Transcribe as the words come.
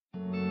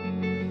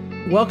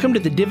Welcome to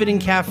the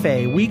Dividend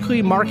Cafe,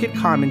 weekly market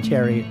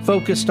commentary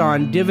focused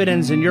on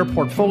dividends in your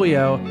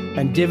portfolio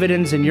and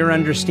dividends in your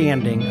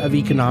understanding of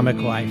economic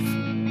life.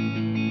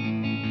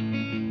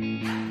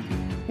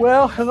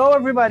 Well, hello,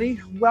 everybody.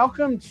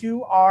 Welcome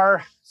to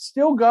our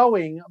still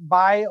going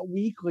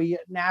bi-weekly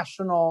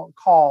national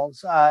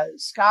calls.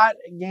 Scott,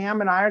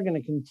 Gam, and I are going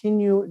to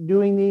continue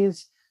doing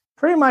these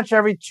pretty much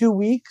every 2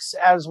 weeks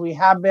as we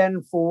have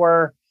been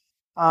for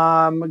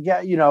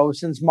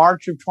since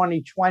March of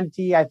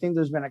 2020. I think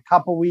there's been a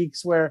couple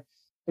weeks where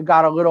it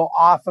got a little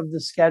off of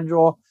the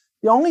schedule.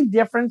 The only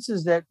difference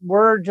is that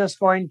we're just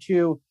going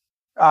to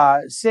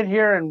sit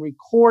here and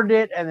record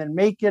it and then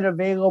make it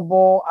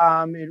available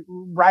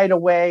right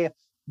away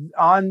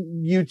on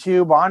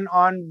YouTube,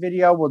 on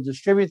video. We'll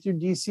distribute through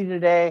DC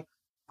Today,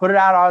 put it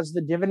out as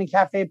the Dividend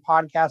Cafe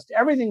podcast,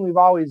 everything we've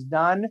always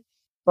done.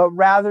 But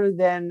rather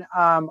than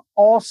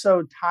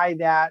also tie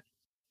that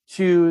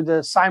to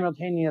the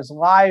simultaneous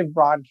live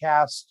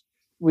broadcast,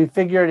 we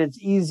figured it's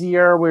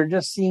easier. We're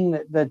just seeing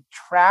that the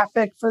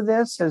traffic for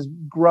this has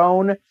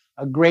grown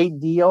a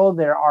great deal.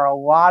 There are a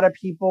lot of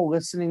people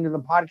listening to the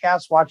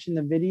podcast, watching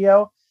the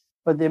video,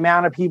 but the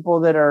amount of people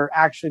that are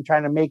actually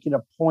trying to make it a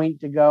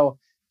point to go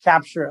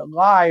capture it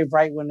live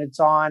right when it's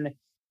on,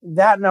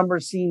 that number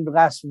seemed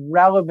less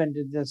relevant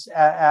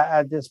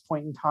at this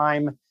point in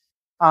time.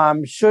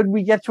 Should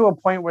we get to a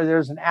point where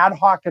there's an ad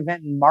hoc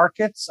event in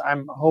markets,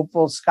 I'm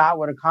hopeful Scott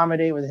would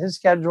accommodate with his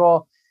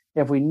schedule.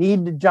 If we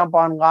need to jump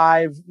on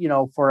live,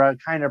 for a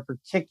kind of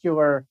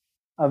particular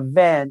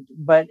event,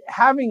 but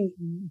having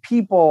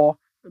people,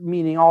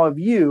 meaning all of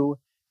you,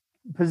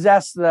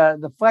 possess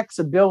the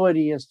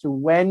flexibility as to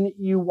when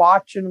you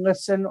watch and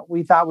listen,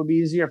 we thought would be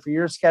easier for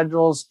your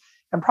schedules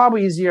and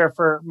probably easier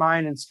for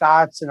mine and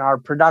Scott's and our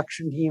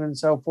production team and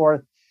so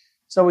forth.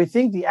 So we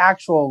think the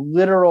actual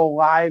literal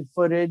live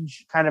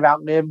footage kind of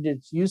outlived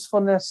its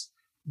usefulness,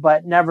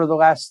 but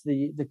nevertheless,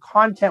 the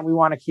content we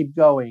want to keep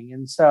going.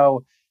 And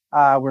so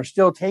we're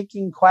still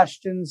taking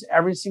questions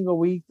every single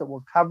week that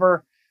we'll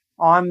cover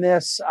on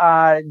this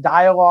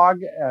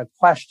dialogue,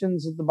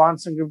 questions at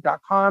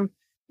thebahnsengroup.com.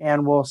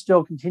 And we'll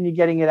still continue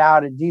getting it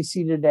out at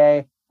DC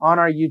Today, on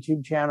our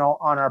YouTube channel,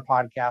 on our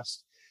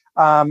podcast.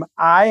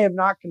 I have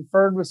not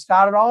conferred with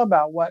Scott at all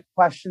about what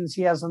questions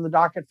he has on the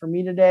docket for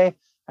me today.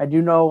 I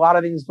do know a lot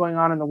of things going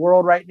on in the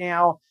world right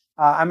now.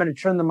 I'm going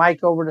to turn the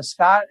mic over to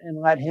Scott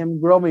and let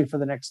him grill me for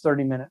the next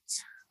 30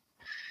 minutes.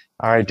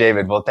 All right,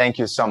 David. Well, thank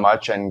you so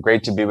much and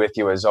great to be with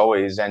you as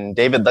always. And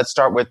David, let's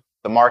start with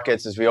the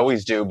markets as we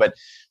always do, but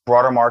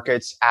broader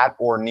markets at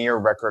or near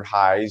record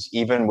highs,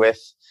 even with,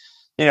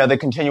 the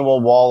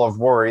continual wall of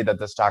worry that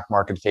the stock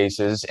market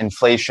faces,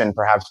 inflation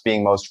perhaps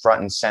being most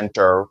front and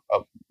center.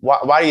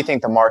 Why do you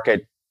think the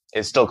market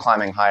is still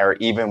climbing higher,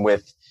 even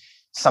with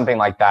something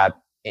like that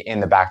in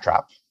the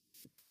backdrop?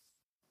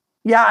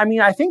 Yeah,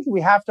 I think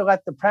we have to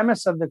let the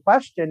premise of the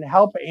question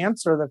help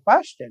answer the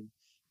question.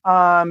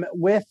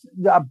 With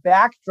a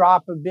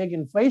backdrop of big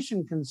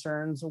inflation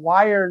concerns,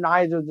 why are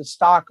neither the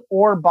stock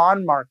or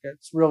bond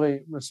markets really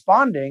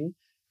responding?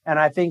 And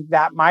I think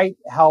that might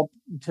help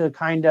to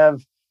kind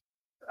of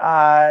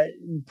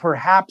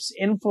perhaps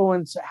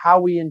influence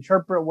how we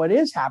interpret what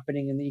is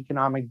happening in the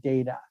economic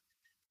data.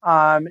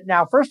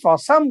 Now, first of all,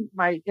 some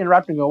might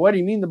interrupt and go, what do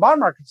you mean the bond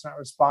market's not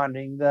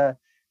responding?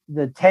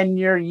 The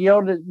 10-year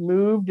yield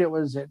moved. It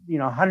was at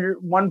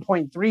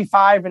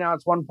 1.35 and now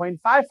it's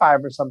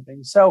 1.55 or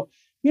something. So,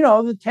 the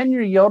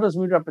 10-year yield has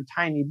moved up a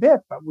tiny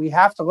bit, but we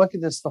have to look at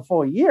this the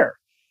full year.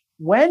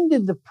 When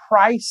did the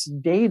price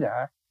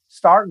data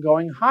start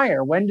going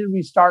higher? When did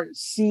we start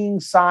seeing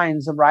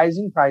signs of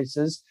rising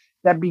prices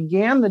that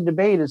began the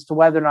debate as to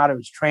whether or not it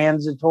was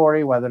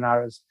transitory, whether or not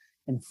it was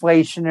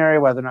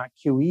inflationary, whether or not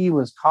QE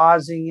was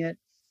causing it?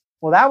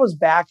 Well, that was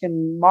back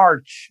in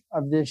March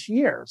of this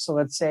year. So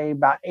let's say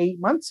about 8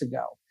 months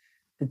ago.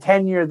 The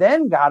 10-year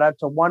then got up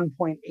to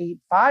 1.85%.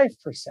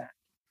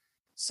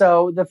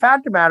 So the fact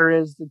of the matter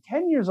is the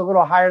 10-year is a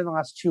little higher in the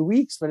last 2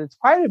 weeks, but it's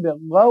quite a bit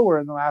lower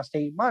in the last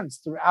 8 months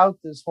throughout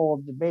this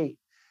whole debate.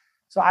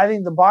 So I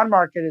think the bond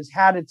market has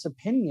had its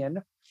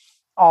opinion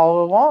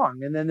all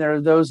along. And then there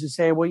are those who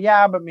say, well,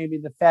 yeah, but maybe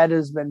the Fed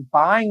has been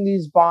buying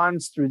these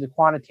bonds through the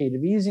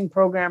quantitative easing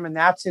program, and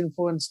that's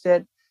influenced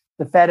it.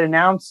 The Fed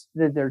announced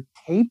that they're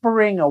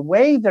tapering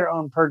away their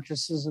own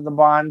purchases of the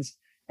bonds,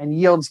 and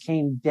yields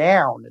came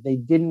down. They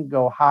didn't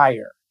go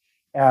higher,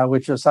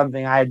 which was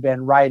something I had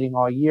been writing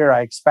all year.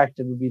 I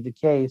expected would be the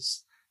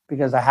case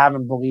because I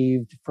haven't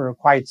believed for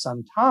quite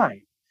some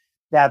time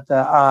that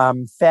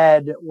the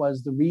Fed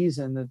was the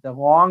reason that the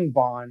long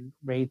bond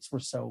rates were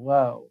so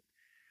low.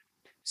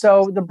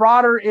 So the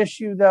broader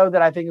issue, though,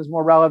 that I think is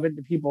more relevant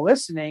to people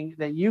listening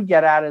that you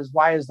get at is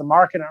why is the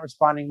market not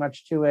responding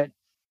much to it?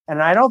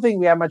 And I don't think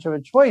we have much of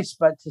a choice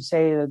but to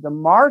say that the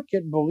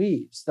market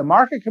believes. The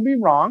market could be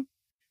wrong.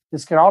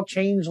 This could all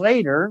change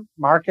later.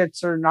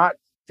 Markets are not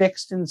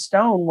fixed in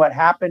stone. What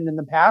happened in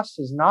the past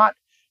is not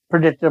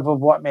predictive of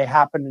what may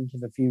happen into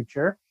the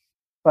future.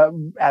 But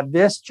at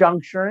this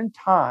juncture in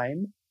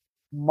time,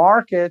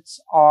 markets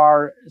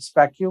are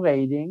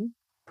speculating,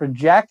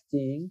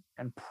 projecting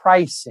and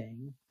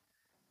pricing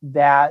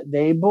that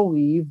they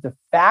believe the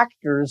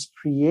factors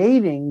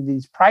creating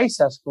these price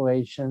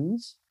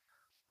escalations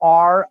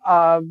are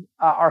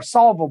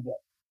solvable.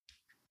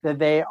 That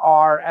they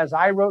are, as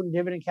I wrote in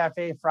Dividend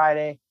Cafe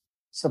Friday,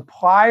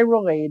 supply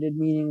related,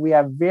 meaning we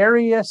have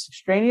various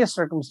extraneous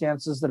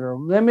circumstances that are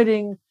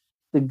limiting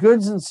the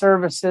goods and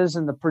services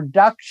and the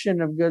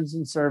production of goods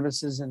and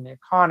services in the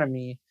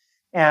economy,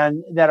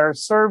 and that are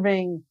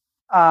serving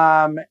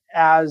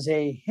as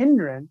a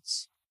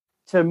hindrance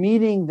to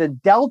meeting the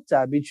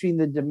delta between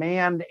the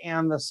demand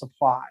and the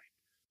supply.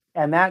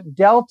 And that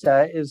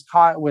delta is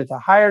caught with a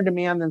higher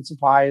demand than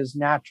supply is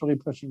naturally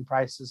pushing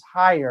prices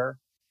higher.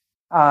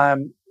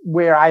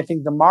 Where I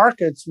think the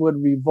markets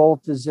would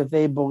revolt is if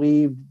they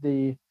believed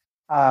the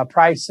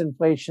price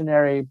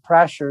inflationary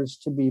pressures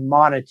to be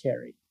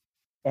monetary.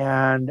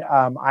 And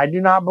I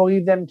do not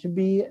believe them to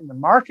be, and the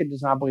market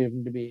does not believe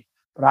them to be.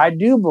 But I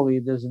do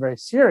believe there's a very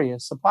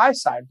serious supply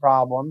side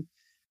problem.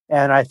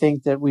 And I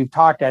think that we've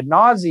talked ad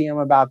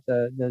nauseum about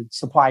the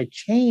supply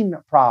chain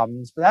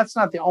problems, but that's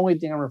not the only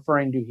thing I'm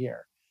referring to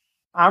here.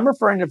 I'm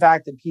referring to the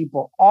fact that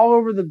people all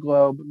over the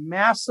globe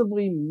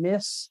massively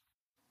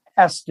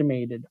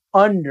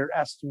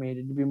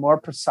underestimated, to be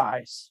more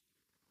precise,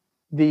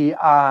 the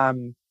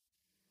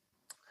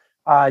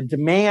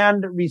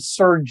demand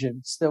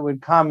resurgence that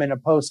would come in a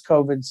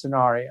post-COVID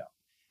scenario.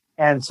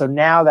 And so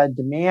now that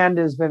demand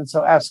has been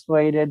so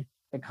escalated,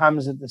 it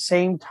comes at the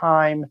same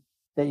time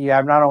that you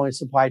have not only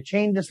supply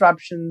chain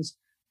disruptions,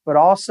 but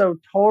also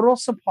total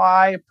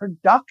supply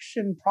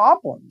production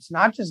problems,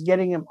 not just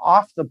getting them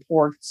off the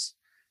ports,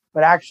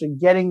 but actually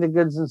getting the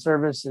goods and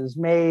services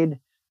made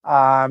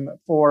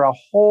for a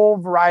whole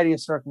variety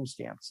of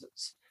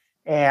circumstances.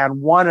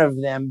 And one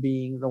of them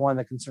being the one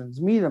that concerns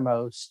me the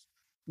most,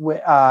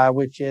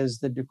 which is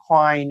the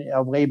decline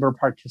of labor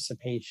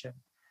participation.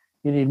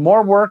 You need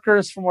more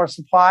workers for more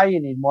supply. You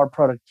need more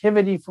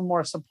productivity for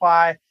more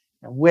supply.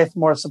 And with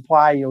more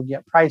supply, you'll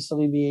get price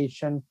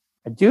alleviation.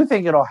 I do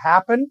think it'll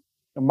happen.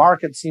 The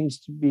market seems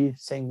to be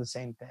saying the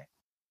same thing.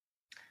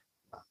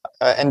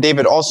 And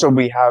David, also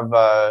we have,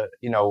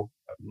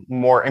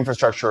 more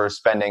infrastructure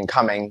spending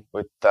coming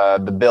with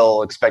the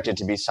bill expected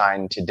to be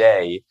signed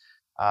today.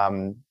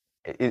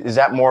 Is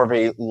that more of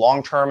a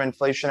long-term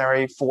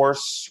inflationary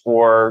force,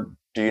 or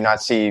do you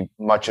not see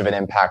much of an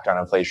impact on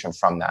inflation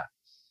from that?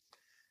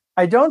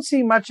 I don't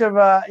see much of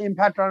an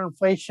impact on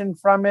inflation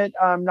from it.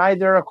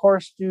 Neither, of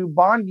course, do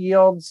bond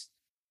yields.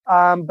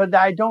 But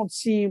I don't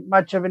see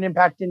much of an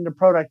impact into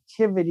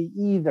productivity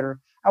either.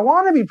 I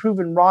want to be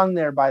proven wrong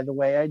there, by the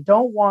way. I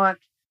don't want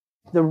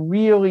the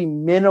really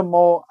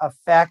minimal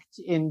effect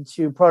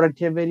into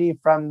productivity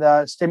from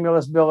the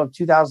stimulus bill of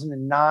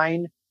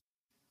 2009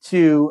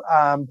 to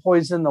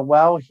poison the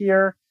well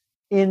here.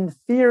 In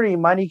theory,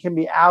 money can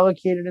be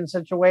allocated in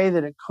such a way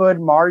that it could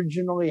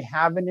marginally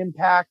have an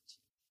impact.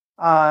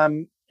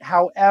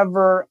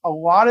 However, a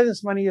lot of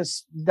this money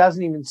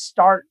doesn't even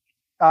start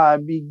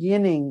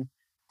beginning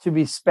to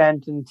be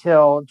spent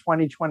until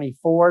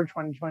 2024,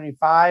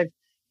 2025,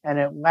 and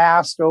it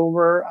lasts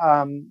over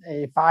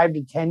a 5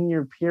 to 10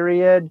 year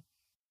period.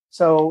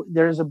 So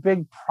there's a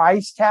big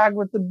price tag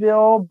with the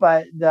bill,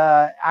 but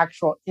the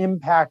actual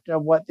impact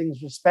of what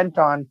things are spent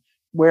on,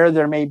 where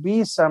there may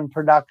be some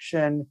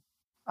production,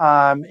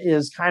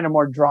 is kind of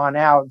more drawn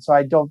out. So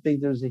I don't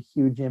think there's a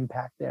huge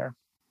impact there.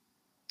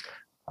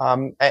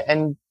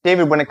 And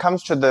David, when it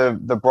comes to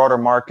the broader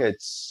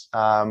markets,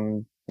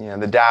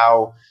 the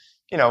Dow,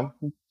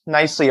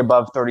 nicely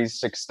above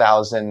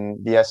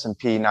 36,000, the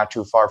S&P not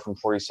too far from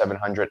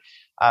 4,700.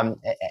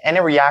 Any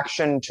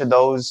reaction to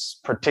those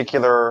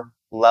particular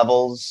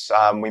levels?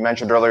 We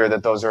mentioned earlier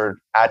that those are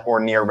at or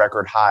near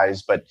record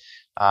highs, but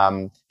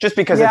just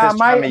because at this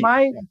time,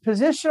 my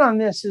position on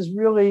this is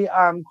really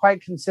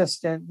quite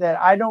consistent. That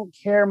I don't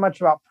care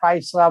much about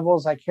price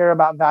levels. I care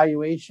about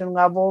valuation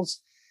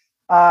levels.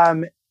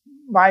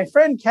 My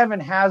friend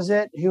Kevin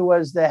Hassett, who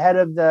was the head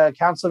of the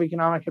Council of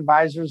Economic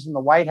Advisors in the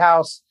White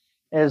House,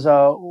 is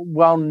a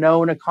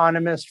well-known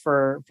economist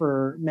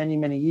for many,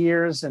 many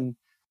years, and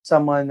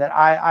someone that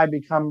I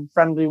become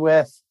friendly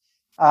with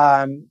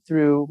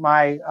through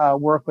my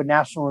work with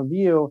National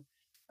Review,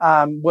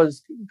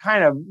 was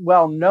kind of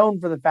well known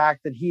for the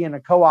fact that he and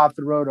a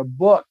co-author wrote a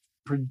book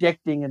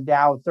predicting a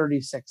Dow of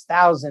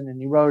 36,000,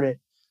 and he wrote it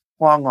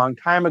long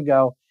time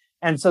ago.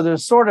 And so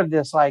there's sort of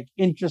this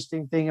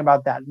interesting thing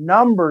about that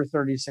number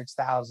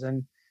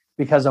 36,000,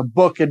 because a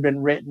book had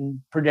been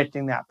written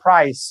predicting that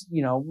price,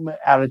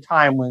 at a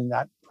time when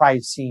that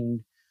price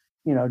seemed,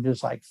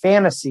 just like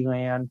fantasy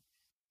land.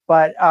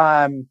 But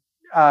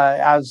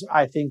as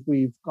I think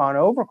we've gone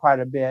over quite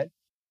a bit,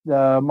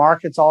 the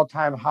market's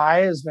all-time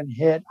high has been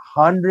hit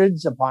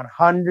hundreds upon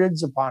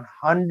hundreds upon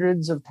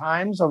hundreds of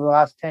times over the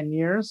last 10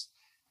 years.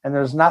 And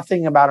there's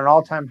nothing about an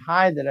all-time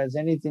high that has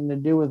anything to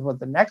do with what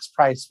the next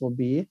price will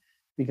be,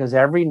 because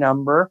every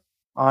number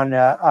on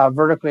a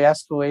vertically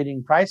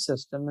escalating price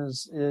system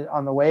is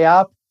on the way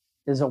up,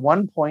 is at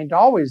one point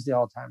always the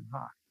all-time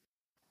high.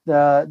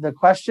 The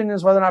question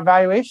is whether or not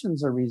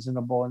valuations are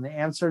reasonable. And the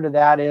answer to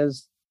that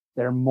is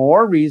They're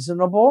more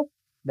reasonable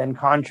than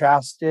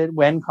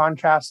when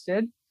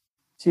contrasted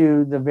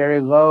to the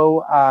very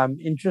low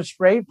interest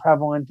rate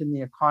prevalent in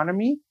the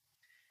economy.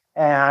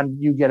 And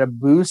you get a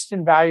boost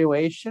in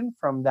valuation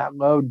from that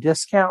low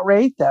discount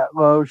rate, that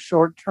low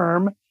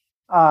short-term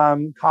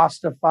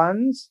cost of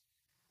funds.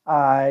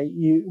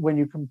 When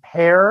you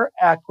compare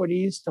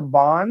equities to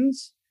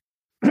bonds,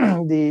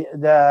 the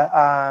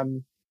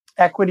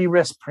equity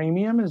risk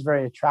premium is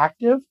very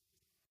attractive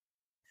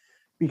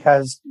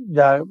because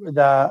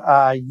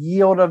the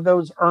yield of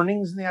those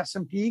earnings in the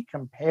S&P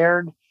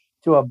compared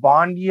to a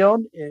bond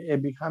yield,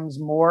 it becomes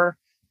more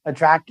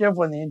attractive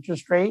when the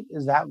interest rate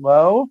is that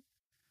low.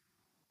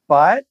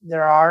 But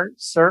there are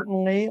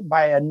certainly,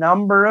 by a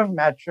number of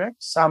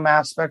metrics, some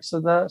aspects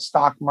of the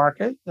stock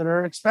market that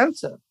are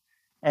expensive.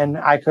 And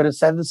I could have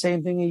said the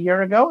same thing a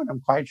year ago, and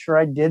I'm quite sure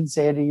I did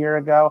say it a year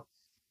ago.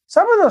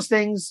 Some of those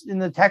things in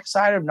the tech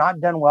side have not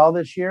done well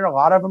this year. A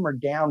lot of them are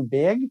down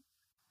big.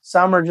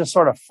 Some are just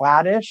sort of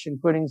flattish,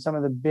 including some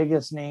of the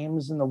biggest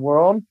names in the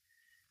world.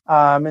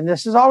 And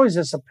this is always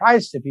a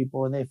surprise to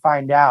people when they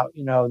find out,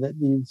 that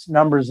these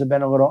numbers have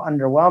been a little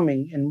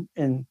underwhelming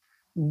in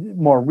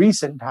more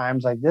recent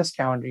times, like this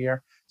calendar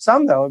year.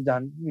 Some, though, have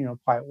done,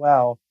 quite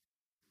well.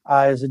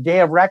 There's a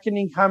day of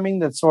reckoning coming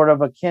that's sort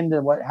of akin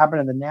to what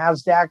happened in the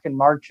NASDAQ in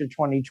March of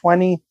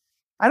 2020.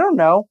 I don't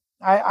know.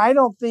 I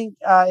don't think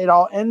it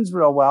all ends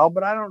real well,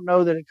 but I don't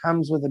know that it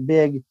comes with a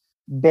big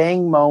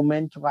bang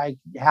moment like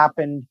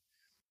happened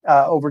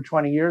over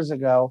 20 years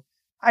ago.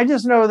 I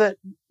just know that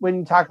when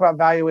you talk about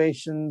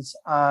valuations,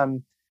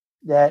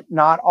 that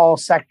not all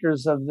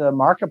sectors of the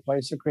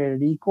marketplace are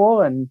created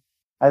equal. And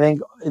I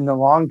think in the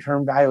long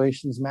term,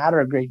 valuations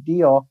matter a great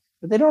deal,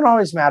 but they don't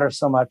always matter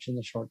so much in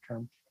the short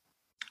term.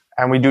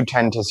 And we do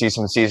tend to see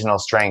some seasonal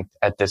strength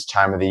at this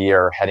time of the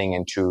year heading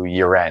into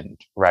year end,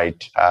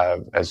 right?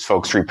 As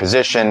folks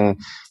reposition,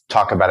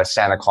 talk about a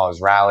Santa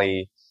Claus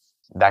rally,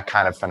 that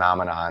kind of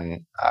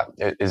phenomenon.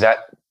 Is that,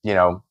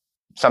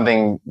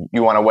 something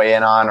you want to weigh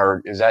in on,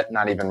 or is that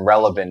not even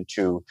relevant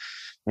to,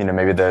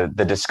 maybe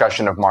the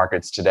discussion of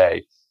markets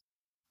today?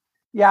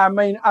 Yeah, I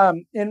mean,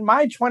 in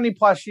my 20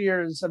 plus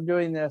years of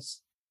doing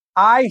this,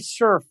 I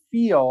sure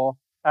feel,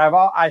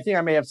 I think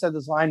I may have said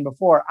this line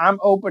before, I'm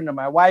open to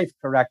my wife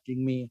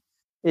correcting me.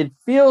 It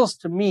feels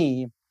to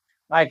me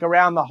like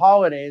around the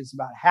holidays,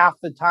 about half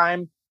the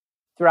time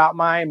throughout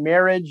my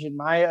marriage and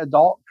my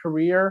adult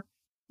career,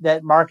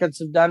 that markets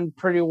have done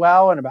pretty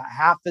well. And about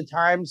half the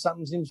time,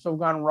 something seems to have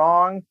gone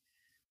wrong.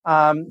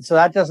 So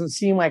that doesn't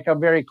seem like a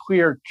very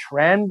clear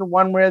trend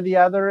one way or the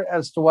other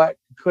as to what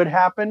could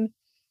happen.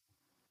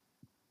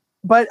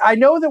 But I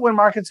know that when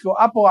markets go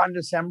up a lot in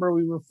December,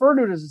 we refer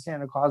to it as a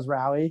Santa Claus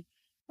rally.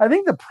 I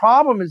think the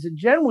problem is that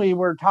generally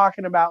we're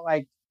talking about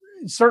like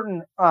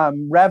certain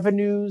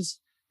revenues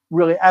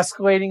really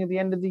escalating at the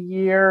end of the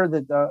year,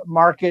 that the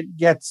market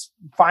gets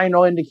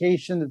final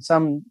indication that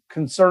some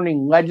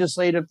concerning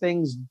legislative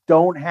things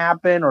don't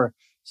happen or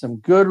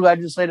some good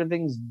legislative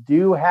things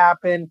do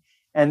happen.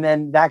 And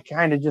then that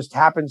kind of just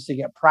happens to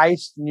get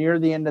priced near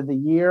the end of the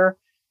year.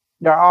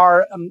 There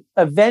are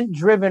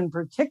event-driven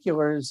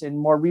particulars in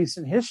more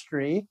recent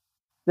history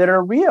that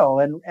are real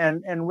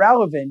and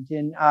relevant.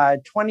 In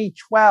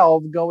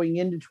 2012, going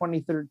into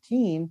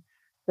 2013,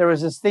 there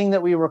was this thing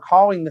that we were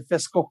calling the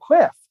fiscal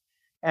cliff.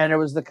 And it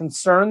was the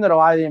concern that a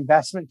lot of the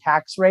investment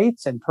tax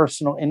rates and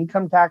personal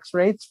income tax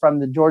rates from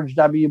the George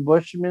W.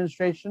 Bush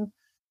administration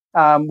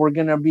were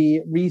going to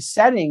be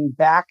resetting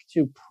back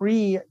to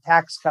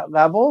pre-tax cut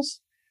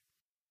levels.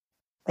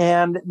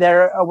 And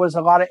there was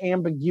a lot of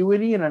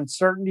ambiguity and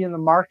uncertainty in the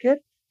market.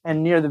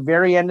 And near the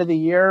very end of the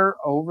year,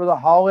 over the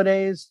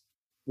holidays,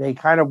 they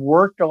kind of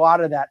worked a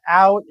lot of that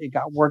out. It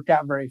got worked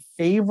out very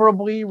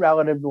favorably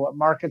relative to what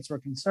markets were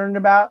concerned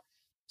about.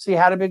 So you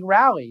had a big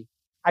rally.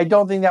 I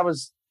don't think that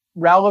was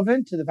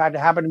relevant to the fact it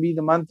happened to be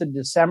the month of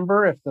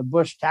December. If the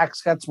Bush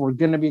tax cuts were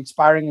going to be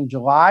expiring in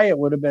July, it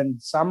would have been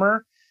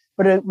summer.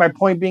 But my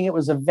point being, it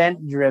was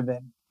event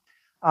driven.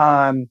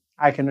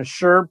 I can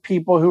assure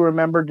people who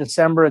remember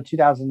December of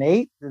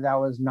 2008 that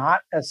was not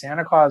a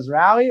Santa Claus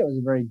rally. It was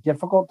a very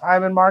difficult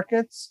time in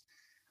markets.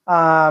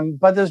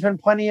 But there's been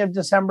plenty of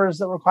Decembers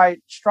that were quite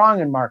strong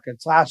in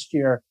markets. Last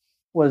year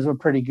was a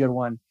pretty good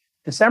one.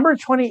 December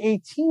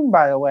 2018,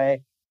 by the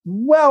way,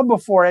 well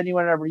before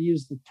anyone ever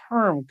used the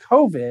term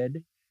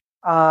COVID,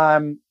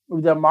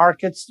 the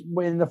markets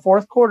in the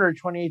fourth quarter of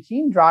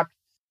 2018 dropped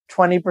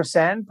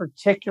 20%,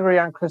 particularly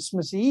on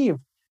Christmas Eve.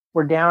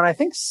 We're down, I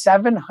think,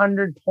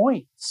 700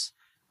 points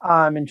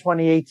in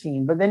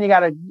 2018. But then you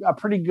got a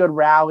pretty good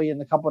rally in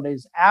the couple of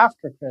days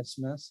after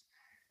Christmas.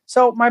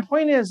 So my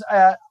point is,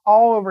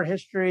 all over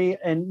history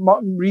and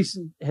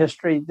recent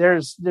history,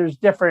 there's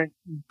different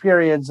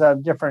periods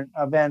of different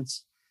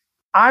events.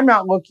 I'm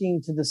not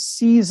looking to the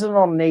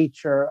seasonal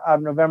nature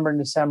of November and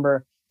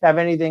December to have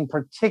anything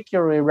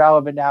particularly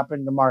relevant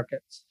happen to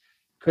markets.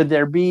 Could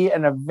there be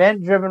an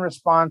event-driven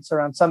response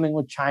around something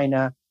with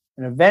China,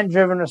 an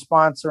event-driven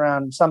response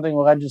around something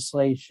with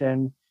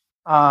legislation?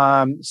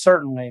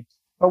 Certainly.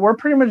 But we're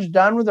pretty much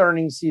done with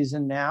earnings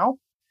season now.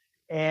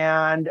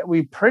 and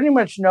we pretty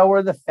much know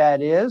where the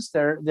Fed is.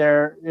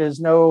 There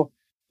is no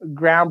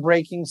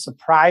groundbreaking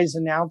surprise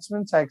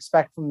announcements I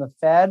expect from the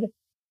Fed.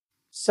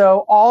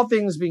 So all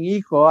things being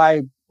equal,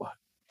 I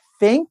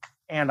think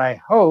and I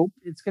hope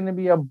it's going to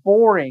be a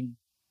boring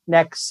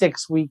next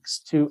 6 weeks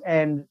to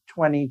end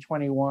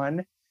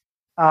 2021.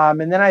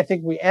 And then I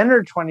think we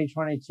enter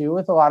 2022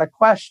 with a lot of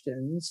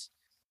questions.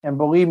 And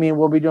believe me,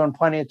 we'll be doing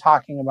plenty of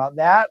talking about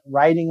that,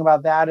 writing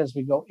about that as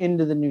we go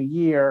into the new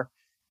year.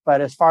 But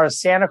as far as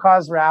Santa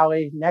Claus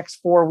rally, next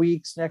 4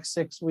 weeks, next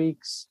 6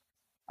 weeks,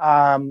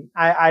 I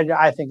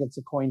think it's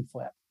a coin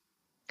flip.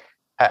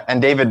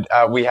 And David,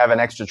 we have an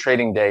extra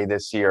trading day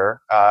this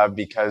year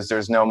because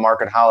there's no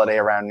market holiday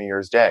around New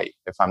Year's Day,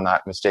 if I'm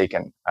not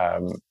mistaken.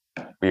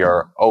 We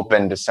are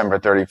open December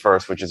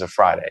 31st, which is a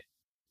Friday.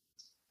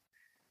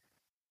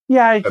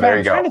 Yeah,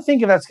 I'm trying to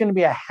think if that's going to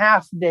be a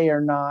half day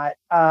or not.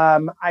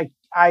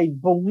 I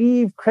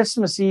believe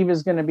Christmas Eve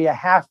is going to be a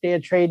half day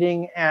of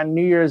trading and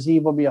New Year's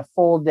Eve will be a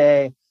full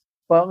day.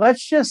 But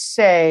let's just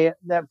say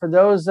that for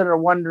those that are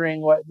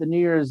wondering what the New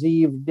Year's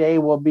Eve day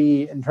will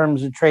be in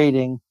terms of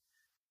trading,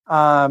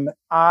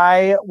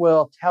 I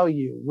will tell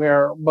you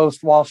where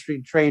most Wall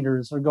Street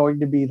traders are going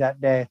to be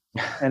that day,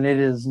 and it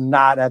is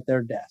not at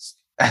their desk.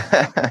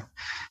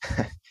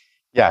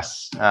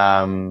 Yes.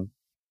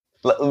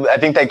 I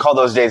think they call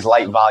those days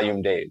light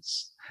volume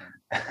days.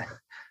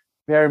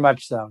 Very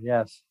much so,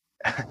 yes.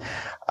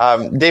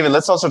 David,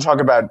 let's also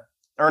talk about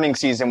earnings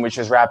season, which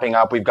is wrapping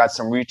up. We've got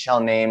some retail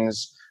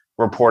names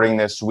reporting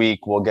this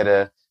week. We'll get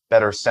a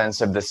better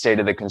sense of the state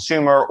of the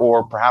consumer,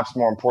 or perhaps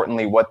more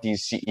importantly, what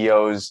these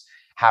CEOs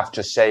have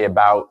to say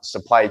about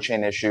supply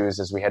chain issues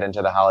as we head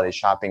into the holiday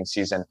shopping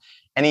season.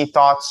 Any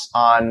thoughts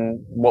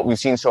on what we've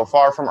seen so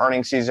far from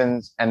earnings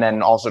seasons, and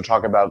then also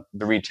talk about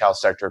the retail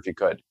sector if you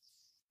could?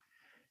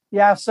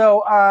 Yeah,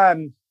 so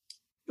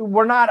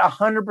we're not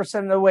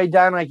 100% of the way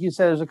done. Like you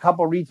said, there's a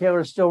couple of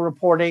retailers still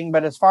reporting,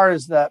 but as far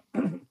as the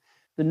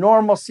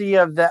normalcy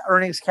of the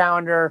earnings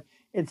calendar,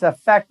 it's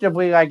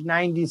effectively like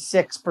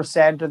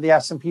 96% of the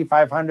S&P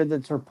 500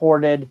 that's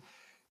reported.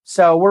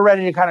 So we're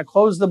ready to kind of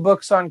close the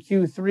books on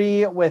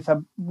Q3 with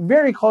a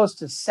very close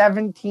to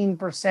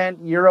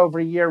 17% year over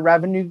year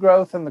revenue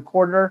growth in the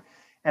quarter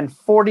and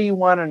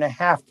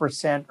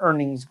 41.5%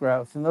 earnings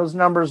growth. And those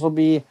numbers will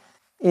be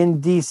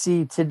in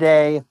DC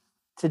today.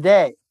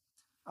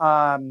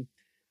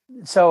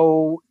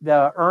 So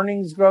the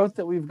earnings growth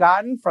that we've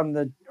gotten from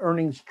the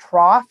earnings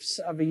troughs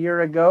of a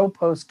year ago,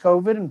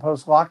 post-COVID and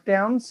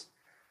post-lockdowns,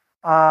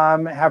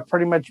 have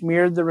pretty much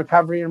mirrored the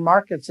recovery in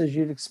markets as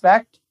you'd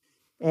expect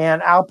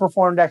and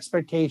outperformed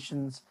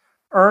expectations.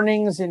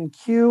 Earnings in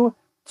Q2,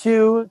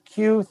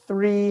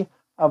 Q3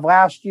 of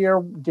last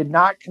year did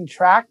not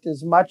contract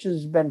as much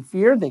as been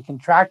feared. They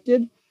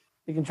contracted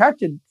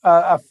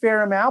a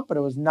fair amount, but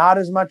it was not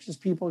as much as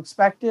people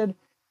expected.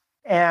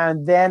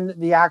 And then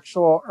the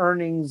actual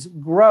earnings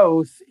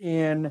growth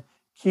in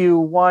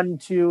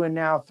Q1, 2, and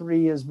now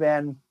 3 has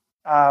been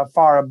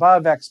far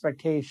above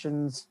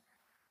expectations.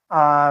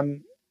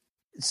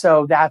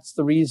 So that's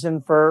the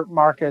reason for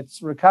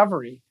markets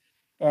recovery.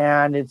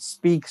 And it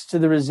speaks to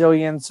the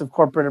resilience of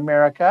corporate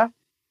America.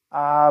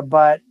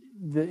 But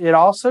it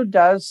also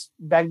does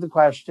beg the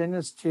question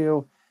as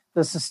to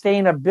the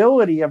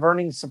sustainability of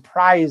earnings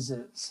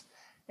surprises.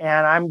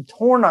 And I'm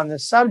torn on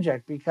this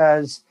subject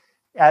because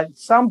at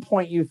some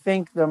point you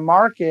think the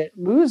market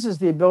loses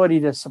the ability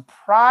to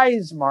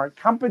surprise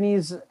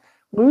companies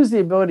lose the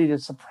ability to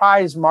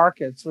surprise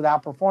markets with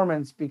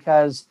outperformance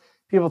because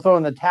people throw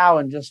in the towel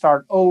and just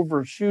start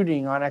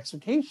overshooting on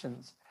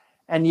expectations.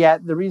 And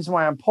yet the reason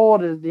why I'm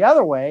pulled the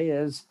other way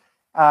is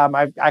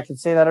I could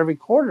say that every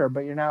quarter,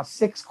 but you're now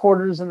 6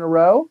 quarters in a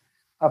row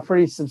of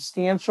pretty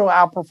substantial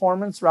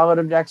outperformance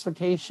relative to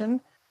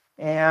expectation.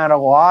 And a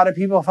lot of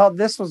people felt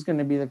this was going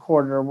to be the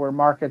quarter where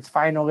markets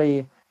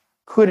finally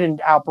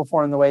couldn't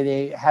outperform the way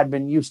they had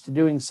been used to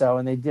doing so,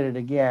 and they did it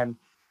again.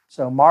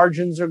 So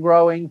margins are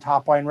growing,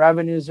 top line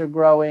revenues are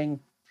growing,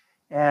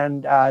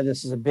 and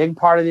this is a big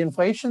part of the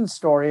inflation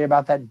story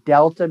about that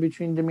delta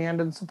between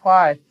demand and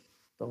supply.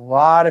 A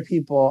lot of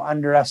people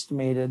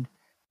underestimated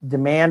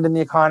demand in the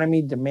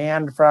economy,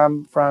 demand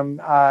from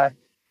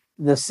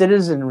the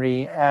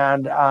citizenry,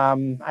 and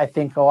I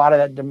think a lot of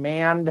that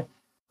demand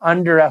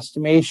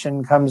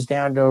underestimation comes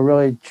down to a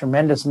really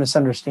tremendous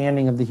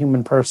misunderstanding of the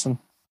human person.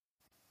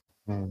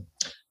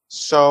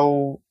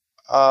 So,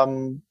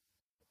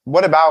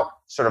 what about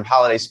sort of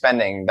holiday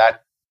spending,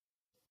 that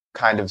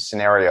kind of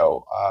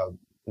scenario,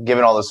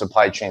 given all the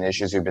supply chain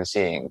issues we've been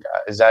seeing?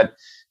 Is that,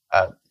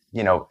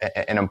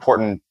 an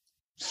important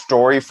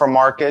story for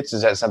markets?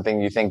 Is that something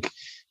you think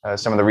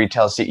some of the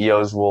retail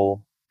CEOs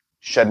will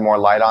shed more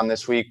light on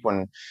this week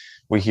when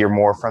we hear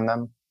more from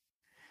them?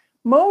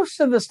 Most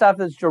of the stuff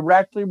that's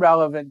directly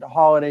relevant to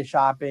holiday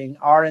shopping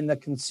are in the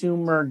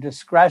consumer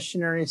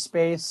discretionary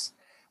space,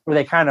 where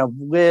they kind of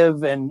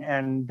live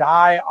and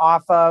die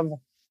off of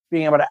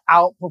being able to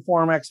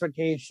outperform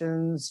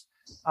expectations.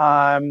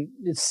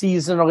 It's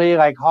seasonally,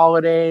 like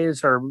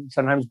holidays or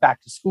sometimes back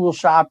to school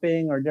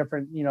shopping or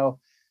different,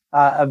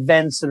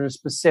 events that are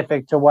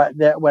specific to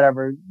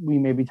whatever we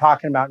may be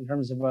talking about in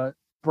terms of a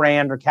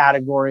brand or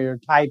category or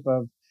type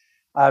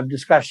of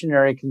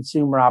discretionary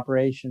consumer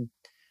operation.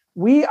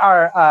 We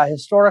are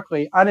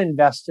historically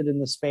uninvested in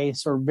the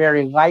space or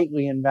very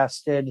lightly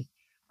invested,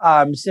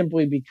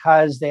 simply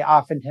because they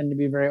often tend to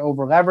be very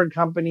over-levered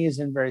companies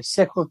and very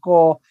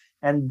cyclical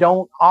and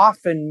don't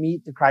often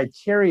meet the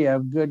criteria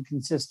of good,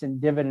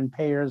 consistent dividend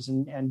payers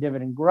and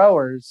dividend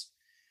growers.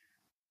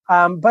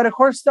 But of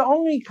course, the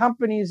only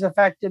companies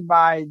affected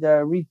by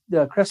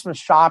the Christmas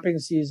shopping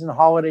season,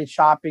 holiday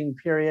shopping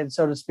period,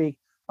 so to speak,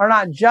 are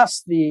not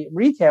just the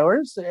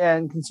retailers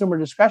and consumer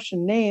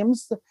discretion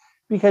names,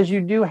 because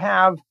you do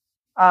have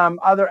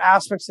other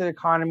aspects of the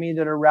economy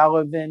that are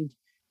relevant.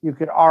 You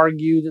could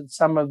argue that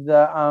some of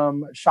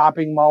the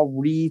shopping mall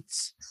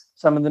REITs,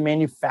 some of the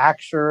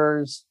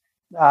manufacturers,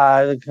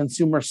 the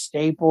consumer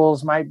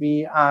staples might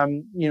be,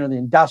 the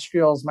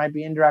industrials might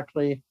be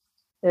indirectly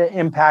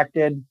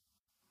impacted.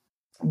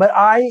 But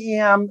I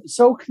am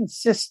so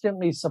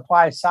consistently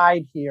supply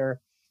side here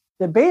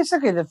that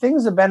basically the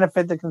things that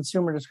benefit the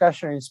consumer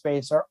discretionary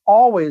space are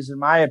always, in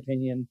my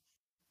opinion,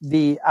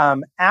 the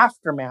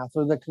aftermath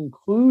or the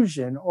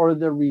conclusion or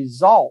the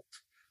result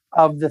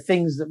of the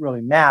things that really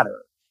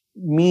matter,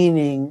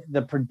 meaning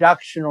the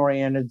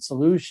production-oriented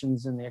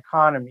solutions in the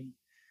economy.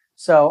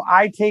 So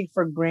I take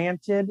for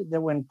granted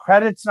that when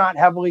credit's not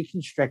heavily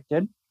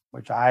constricted,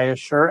 which I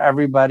assure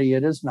everybody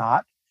it is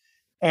not,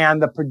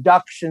 and the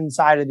production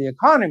side of the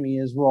economy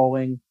is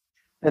rolling,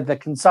 that the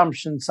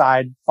consumption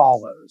side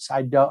follows.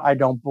 I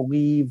don't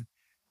believe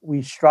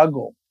we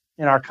struggle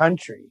in our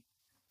country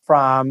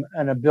from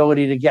an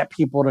ability to get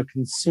people to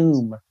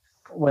consume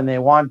when they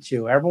want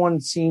to. Everyone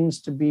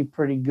seems to be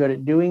pretty good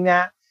at doing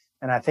that,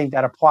 and I think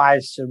that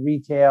applies to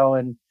retail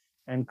and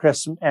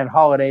Christmas and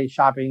holiday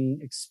shopping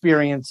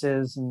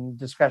experiences and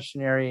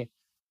discretionary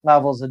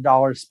levels of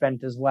dollars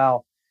spent as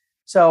well.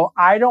 So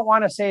I don't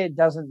want to say it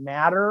doesn't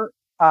matter.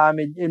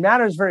 It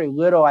matters very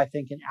little, I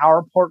think, in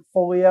our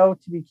portfolio,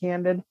 to be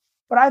candid.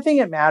 But I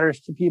think it matters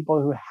to people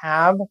who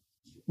have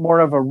more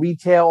of a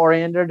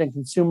retail-oriented and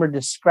consumer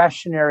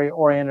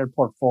discretionary-oriented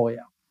portfolio.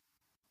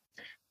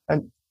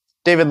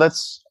 David,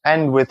 let's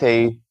end with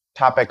a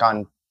topic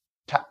on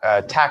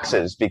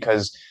taxes,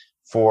 because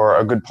for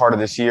a good part of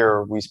this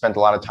year, we spent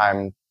a lot of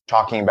time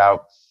talking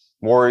about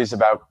worries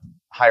about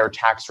higher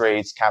tax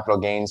rates, capital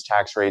gains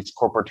tax rates,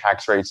 corporate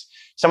tax rates.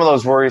 Some of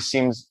those worries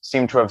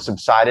seem to have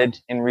subsided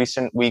in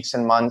recent weeks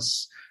and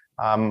months.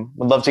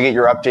 Would love to get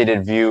your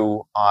updated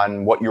view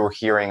on what you're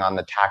hearing on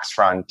the tax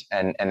front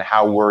and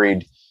how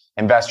worried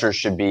investors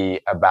should be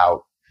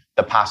about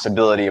the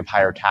possibility of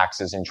higher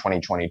taxes in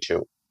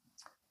 2022.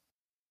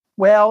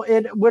 Well,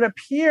 it would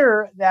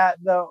appear that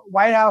the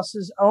White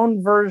House's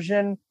own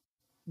version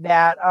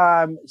that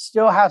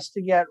still has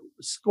to get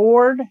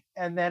scored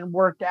and then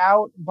worked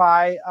out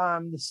by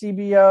the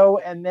CBO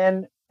and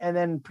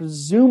then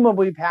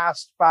presumably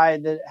passed by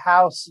the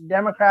House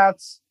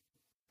Democrats,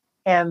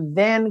 and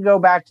then go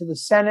back to the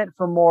Senate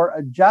for more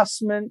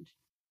adjustment,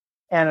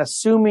 and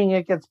assuming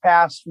it gets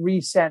passed,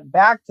 resent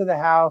back to the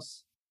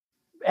House.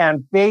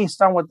 And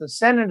based on what the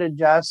Senate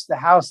adjusts, the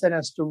House then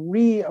has to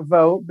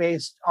re-vote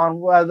based on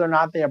whether or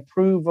not they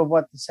approve of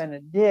what the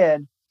Senate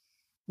did.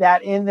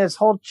 That in this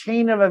whole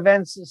chain of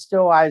events that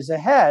still lies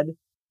ahead,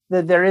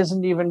 that there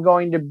isn't even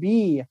going to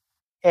be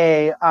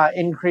a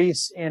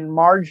increase in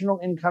marginal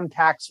income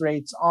tax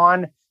rates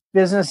on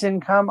business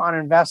income, on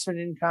investment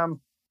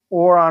income,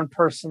 or on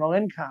personal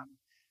income.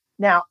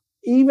 Now,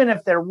 even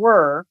if there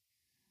were,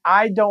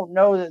 I don't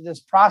know that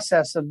this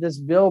process of this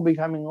bill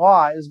becoming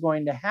law is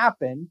going to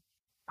happen.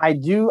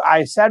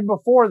 I said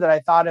before that I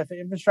thought if an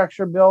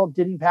infrastructure bill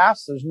didn't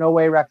pass, there's no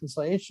way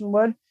reconciliation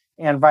would,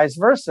 and vice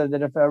versa,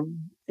 that if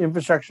an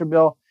infrastructure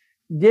bill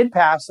did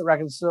pass, the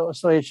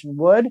reconciliation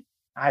would.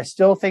 I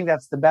still think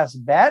that's the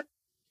best bet,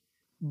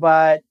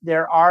 but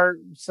there are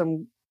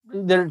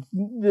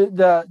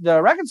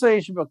the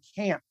reconciliation bill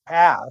can't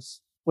pass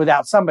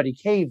without somebody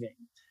caving.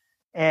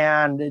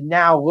 And it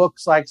now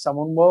looks like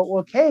someone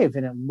will cave,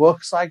 and it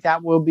looks like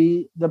that will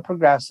be the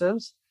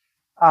progressives.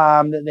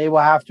 That they will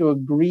have to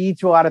agree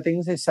to a lot of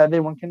things they said they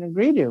weren't going to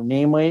agree to,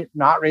 namely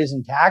not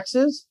raising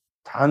taxes.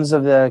 Tons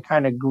of the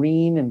kind of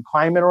green and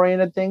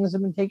climate-oriented things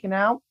have been taken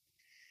out.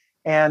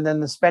 And then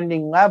the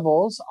spending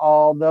levels,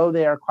 although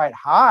they are quite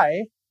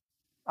high,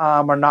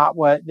 are not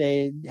what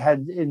they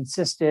had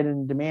insisted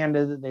and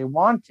demanded that they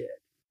wanted.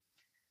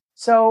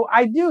 So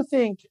I do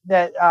think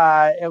that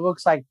it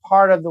looks like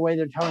part of the way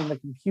they're telling the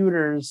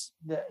computers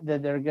that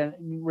they're going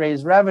to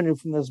raise revenue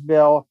from this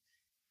bill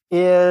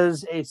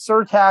is a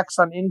surtax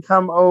on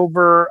income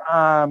over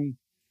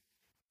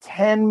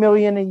 10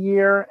 million a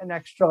year, an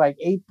extra like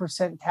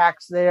 8%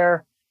 tax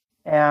there.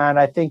 And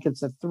I think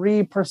it's a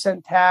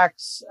 3%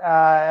 tax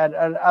at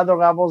other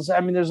levels.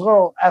 I mean, there's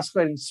little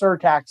escalating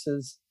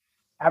surtaxes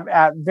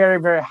at very,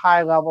 very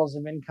high levels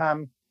of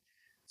income.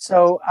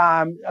 So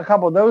a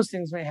couple of those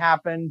things may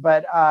happen,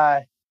 but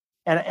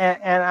and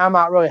I'm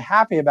not really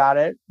happy about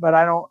it. But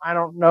I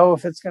don't know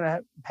if it's going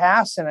to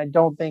pass, and I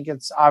don't think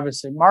it's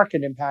obviously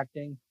market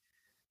impacting.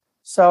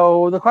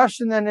 So the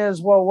question then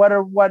is, well,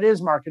 what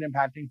is market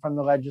impacting from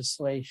the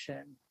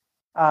legislation?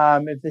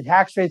 If the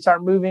tax rates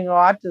aren't moving a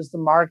lot, does the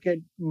market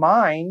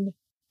mind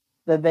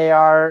that they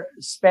are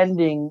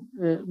spending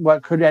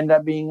what could end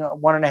up being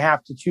 $1.5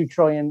 to $2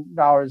 trillion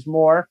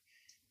more?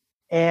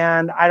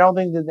 And I don't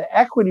think that the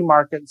equity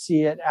markets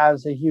see it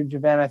as a huge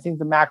event. I think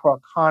the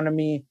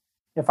macroeconomy,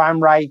 if I'm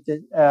right,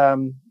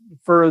 that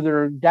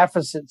further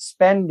deficit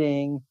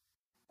spending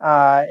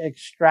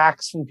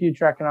extracts from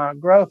future economic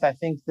growth. I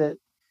think that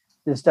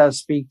this does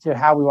speak to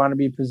how we want to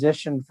be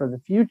positioned for the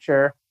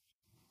future.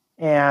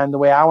 And the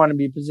way I want to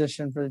be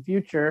positioned for the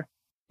future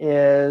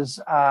is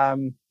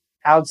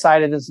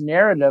outside of this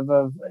narrative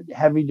of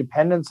heavy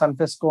dependence on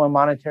fiscal and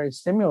monetary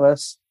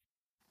stimulus.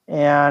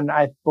 And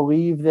I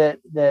believe that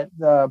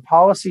the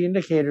policy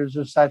indicators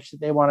are such that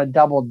they want to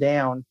double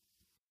down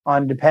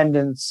on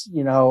dependence,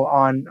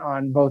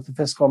 on both the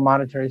fiscal and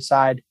monetary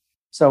side.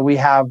 So we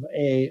have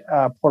a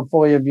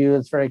portfolio view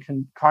that's very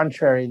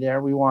contrary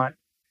there. We want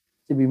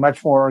to be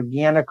much more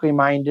organically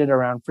minded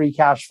around free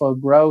cash flow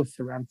growth,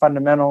 around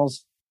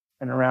fundamentals,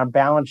 and around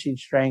balance sheet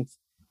strength.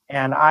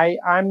 And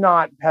I'm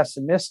not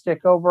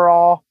pessimistic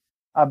overall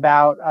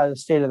about the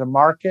state of the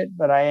market,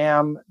 but I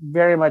am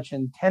very much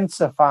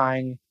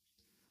intensifying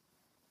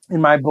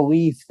in my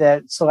belief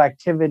that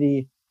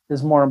selectivity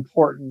is more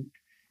important,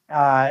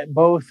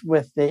 both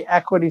with the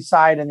equity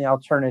side and the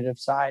alternative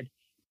side.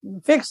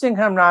 Fixed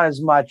income, not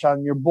as much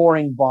on your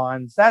boring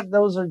bonds.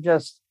 Those are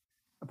just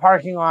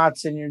parking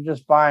lots, and you're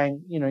just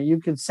buying. You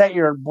could set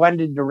your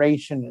blended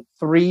duration at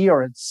 3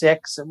 or at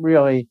 6.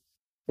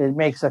 It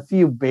makes a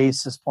few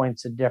basis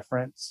points of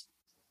difference.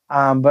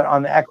 But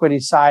on the equity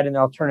side and the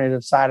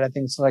alternative side, I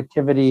think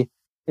selectivity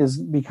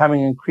is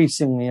becoming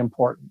increasingly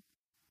important.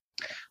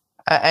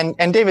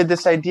 And David,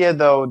 this idea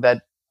though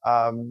that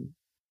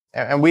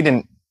and we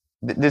didn't.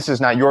 This is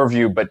not your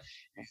view, but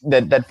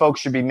that folks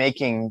should be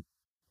making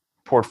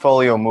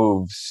portfolio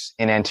moves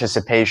in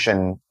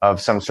anticipation of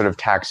some sort of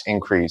tax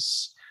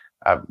increase.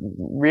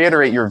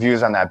 Reiterate your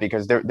views on that,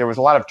 because there was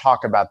a lot of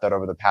talk about that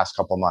over the past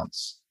couple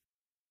months.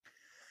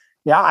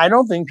 Yeah, I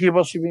don't think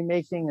people should be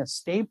making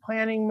estate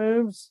planning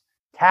moves,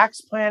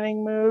 tax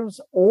planning moves,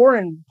 or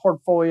in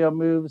portfolio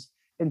moves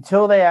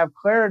until they have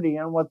clarity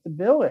on what the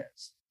bill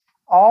is.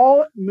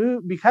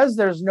 Because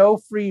there's no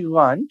free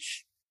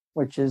lunch,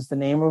 which is the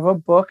name of a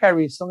book I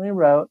recently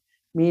wrote,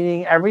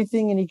 meaning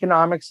everything in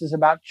economics is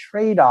about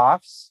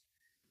trade-offs.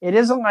 It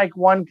isn't like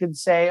one could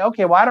say,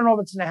 okay, well, I don't know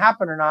if it's going to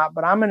happen or not,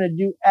 but I'm going to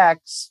do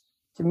X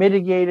to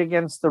mitigate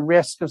against the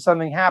risk of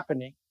something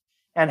happening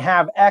and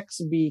have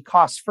X be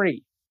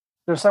cost-free.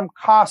 There's some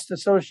cost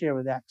associated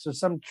with X. There's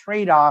some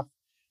trade-off.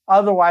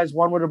 Otherwise,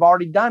 one would have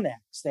already done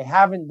X. They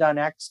haven't done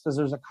X because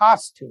there's a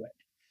cost to it.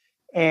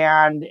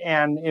 And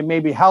it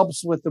maybe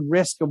helps with the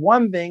risk of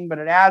one thing, but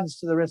it adds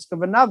to the risk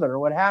of another, or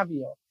what have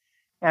you.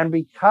 And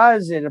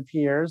because it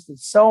appears that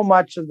so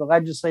much of the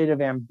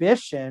legislative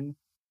ambition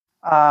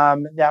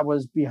that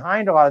was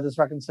behind a lot of this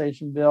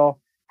reconciliation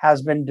bill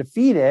has been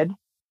defeated,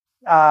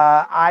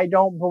 I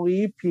don't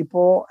believe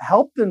people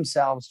help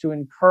themselves to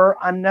incur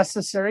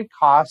unnecessary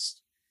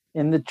costs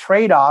in the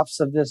trade-offs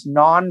of this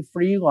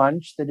non-free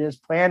lunch that is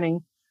planning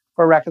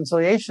for a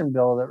reconciliation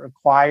bill that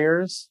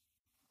requires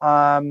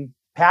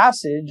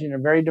passage in a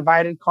very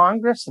divided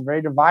Congress, a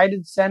very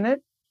divided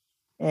Senate.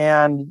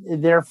 And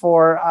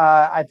therefore,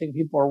 I think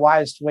people are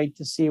wise to wait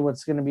to see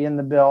what's going to be in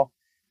the bill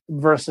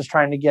versus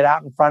trying to get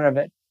out in front of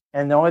it.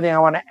 And the only thing I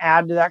want to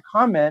add to that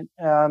comment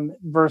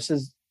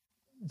versus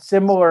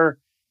similar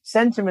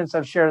sentiments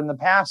I've shared in the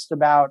past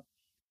about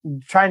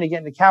trying to get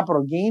into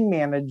capital gain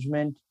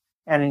management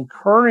and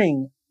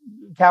incurring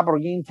capital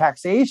gain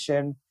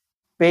taxation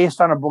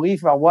based on a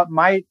belief about what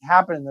might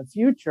happen in the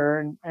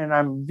future. And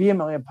I'm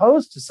vehemently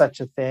opposed to such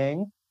a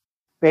thing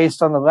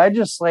based on the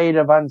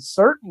legislative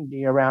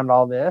uncertainty around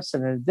all this.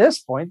 And at this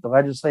point, the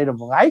legislative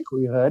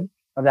likelihood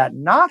of that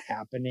not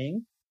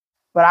happening.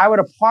 But I would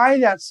apply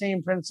that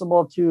same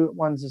principle to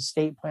one's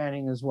estate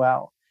planning as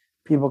well.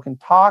 People can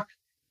talk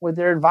with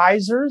their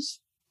advisors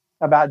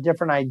about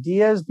different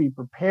ideas, be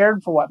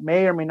prepared for what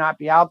may or may not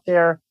be out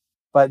there.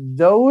 But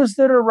those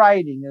that are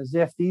writing as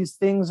if these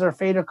things are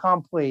fait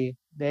accompli,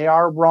 they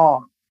are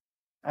wrong.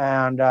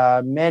 And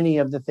many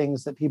of the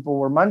things that people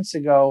were months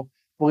ago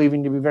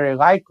believing to be very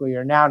likely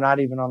are now not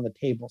even on the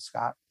table,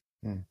 Scott.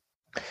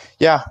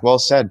 Yeah, well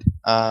said.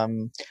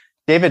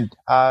 David,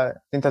 I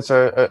think that's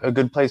a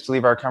good place to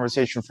leave our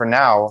conversation for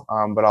now,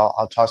 but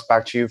I'll toss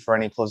back to you for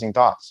any closing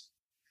thoughts.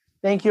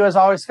 Thank you, as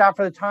always, Scott,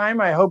 for the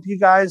time. I hope you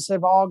guys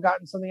have all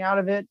gotten something out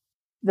of it.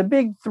 The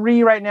big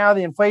three right now,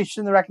 the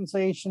inflation, the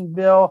reconciliation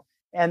bill,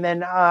 and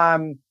then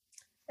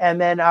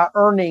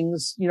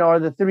earnings, are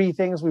the three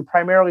things we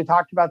primarily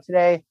talked about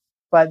today.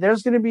 But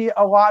there's going to be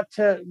a lot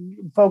to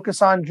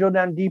focus on, drill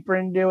down deeper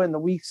into in the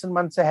weeks and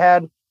months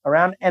ahead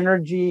around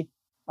energy,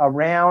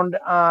 around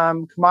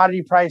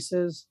commodity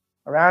prices,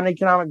 around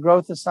economic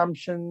growth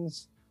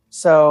assumptions.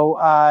 So,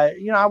 I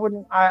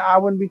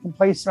wouldn't be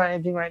complacent on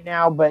anything right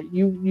now, but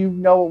you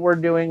know what we're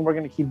doing. We're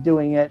going to keep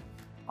doing it.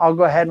 I'll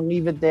go ahead and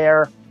leave it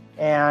there.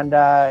 and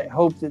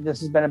hope that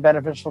this has been a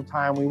beneficial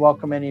time. We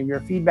welcome any of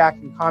your feedback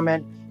and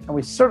comment, and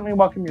we certainly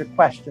welcome your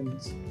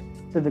questions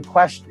to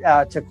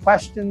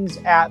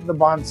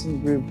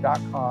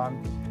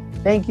questions@thebahnsengroup.com.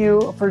 Thank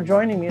you for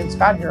joining me and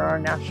Scott here on our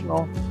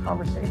national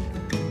conversation.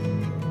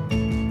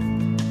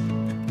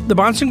 The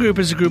Bahnsen Group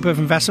is a group of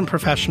investment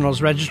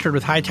professionals registered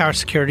with Hightower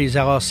Securities,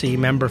 LLC,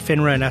 member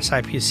FINRA and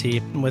SIPC,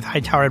 and with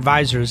Hightower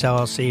Advisors,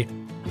 LLC,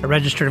 a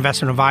registered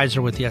investment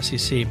advisor with the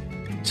SEC.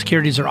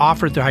 Securities are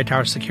offered through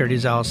Hightower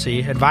Securities,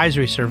 LLC.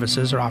 Advisory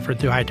services are offered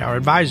through Hightower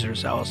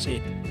Advisors,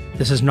 LLC.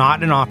 This is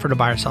not an offer to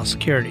buy or sell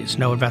securities.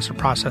 No investment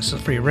process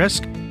is free of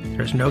risk.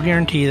 There is no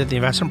guarantee that the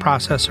investment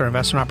process or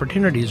investment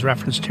opportunities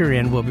referenced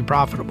herein will be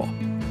profitable.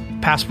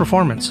 Past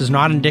performance is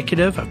not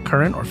indicative of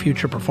current or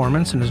future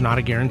performance and is not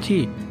a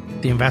guarantee.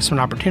 The investment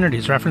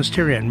opportunities referenced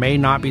herein may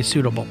not be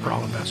suitable for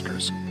all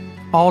investors.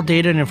 All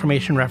data and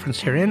information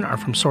referenced herein are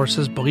from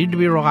sources believed to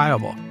be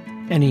reliable.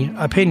 Any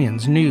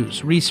opinions,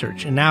 news,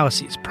 research,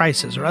 analyses,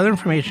 prices, or other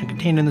information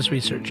contained in this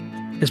research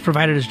is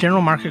provided as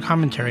general market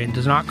commentary and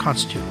does not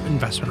constitute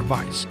investment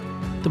advice.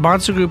 The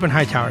Bahnsen Group and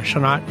Hightower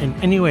shall not in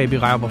any way be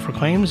liable for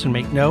claims and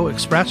make no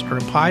express or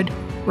implied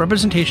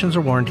representations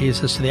or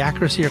warranties as to the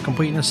accuracy or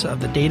completeness of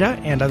the data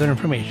and other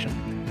information,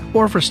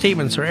 or for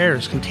statements or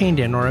errors contained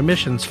in or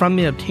omissions from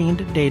the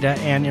obtained data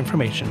and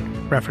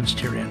information referenced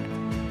herein.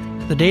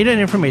 The data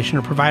and information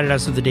are provided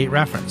as of the date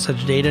referenced.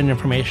 Such data and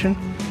information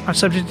are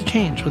subject to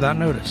change without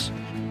notice.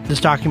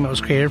 This document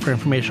was created for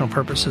informational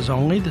purposes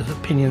only. The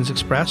opinions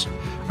expressed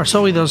are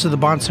solely those of the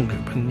Bahnsen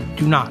Group and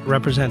do not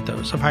represent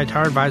those of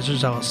Hightower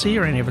Advisors, LLC,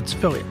 or any of its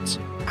affiliates.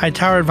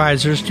 Hightower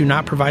Advisors do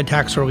not provide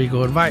tax or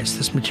legal advice.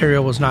 This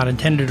material was not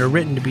intended or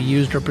written to be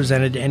used or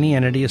presented to any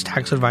entity as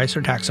tax advice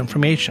or tax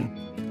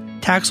information.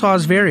 Tax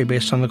laws vary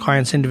based on the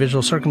client's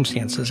individual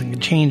circumstances and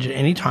can change at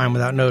any time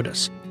without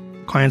notice.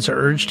 Clients are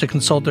urged to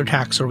consult their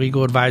tax or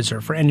legal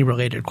advisor for any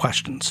related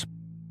questions.